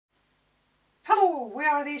Hello, we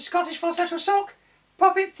are the Scottish Falsetto Sock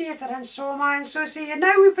Puppet Theatre, and so am I, and so see you.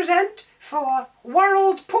 Now we present for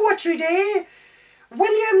World Poetry Day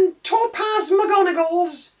William Topaz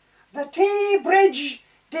McGonagall's The Tay Bridge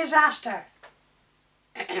Disaster.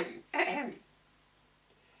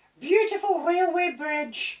 Beautiful railway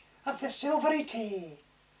bridge of the Silvery Tay.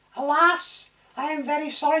 Alas, I am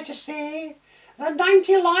very sorry to say that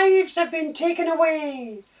 90 lives have been taken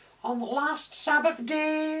away on the last Sabbath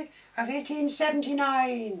day of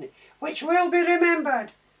 1879, which will be remembered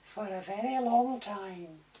for a very long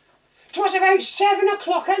time. 'Twas about 7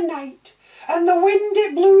 o'clock at night, and the wind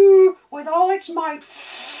it blew with all its might,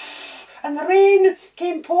 and the rain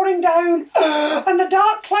came pouring down, and the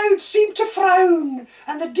dark clouds seemed to frown,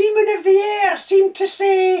 and the demon of the air seemed to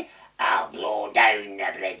say, "I'll blow down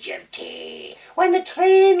the Bridge of Tay." When the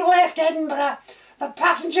train left Edinburgh, the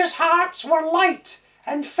passengers' hearts were light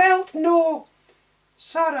and felt no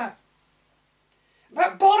sorrow.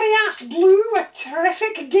 But Boreas blew a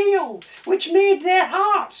terrific gale, which made their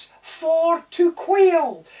hearts for to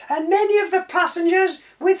quail, and many of the passengers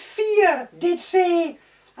with fear did say,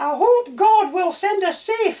 "I hope God will send us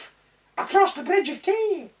safe across the Bridge of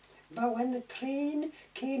Tay." But when the train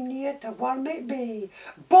came near to Wormit Bay,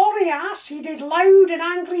 Boreas he did loud and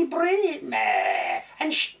angry bray, meh,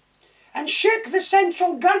 and shook the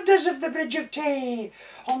central girders of the Bridge of Tay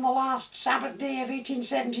on the last Sabbath day of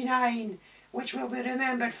 1879, which will be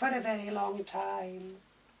remembered for a very long time.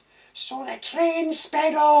 So the train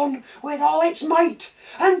sped on with all its might,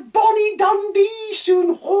 and bonny Dundee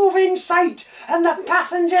soon hove in sight, and the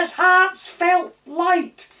passengers' hearts felt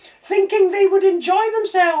light, thinking they would enjoy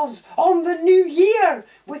themselves on the new year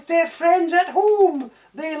with their friends at home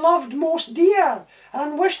they loved most dear,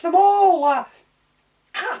 and wished them all a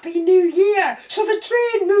Happy New Year. So the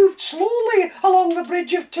train moved slowly along the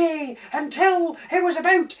Bridge of Tay until it was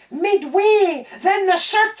about midway. Then the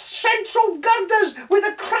central girders with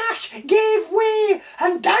a crash gave way,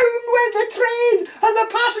 and down went the train and the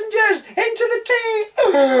passengers into the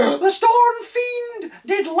Tay. The storm fiend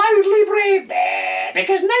did loudly bray,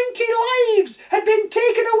 because 90 lives had been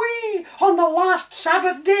taken away on the last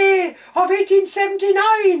Sabbath day of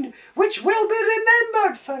 1879, which will be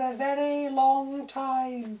remembered for a very long time.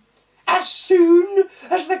 As soon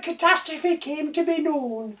as the catastrophe came to be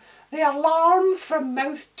known, the alarm from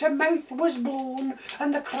mouth to mouth was blown,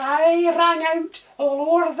 and the cry rang out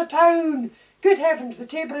all over the town, "Good heavens, the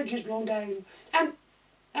Tay Bridge is blown down!"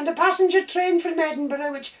 And a passenger train from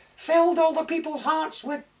Edinburgh, which filled all the people's hearts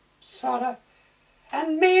with sorrow,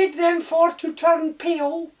 and made them for to turn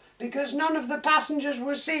pale, because none of the passengers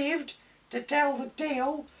were saved to tell the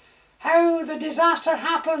tale, how the disaster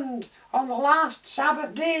happened on the last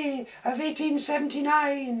Sabbath day of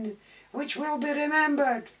 1879, which will be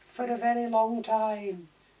remembered for a very long time.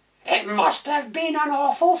 It must have been an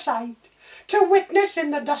awful sight to witness in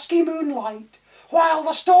the dusky moonlight, while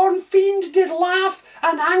the storm fiend did laugh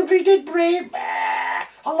and angry did bray,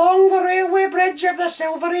 along the railway bridge of the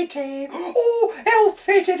Silvery Tay. Oh,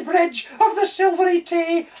 ill-fated bridge of the Silvery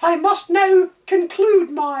Tay, I must now conclude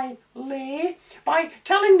my lay by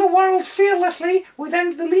telling the world fearlessly,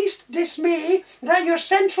 without the least dismay, that your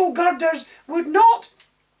central girders would not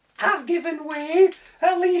have given way,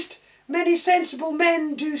 at least many sensible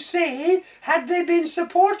men do say, had they been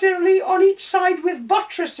supportingly on each side with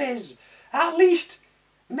buttresses. At least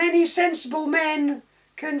many sensible men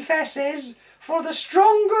confesses, for the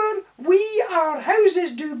stronger we our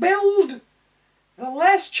houses do build, the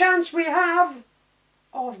less chance we have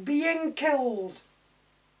of being killed.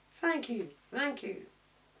 Thank you, thank you.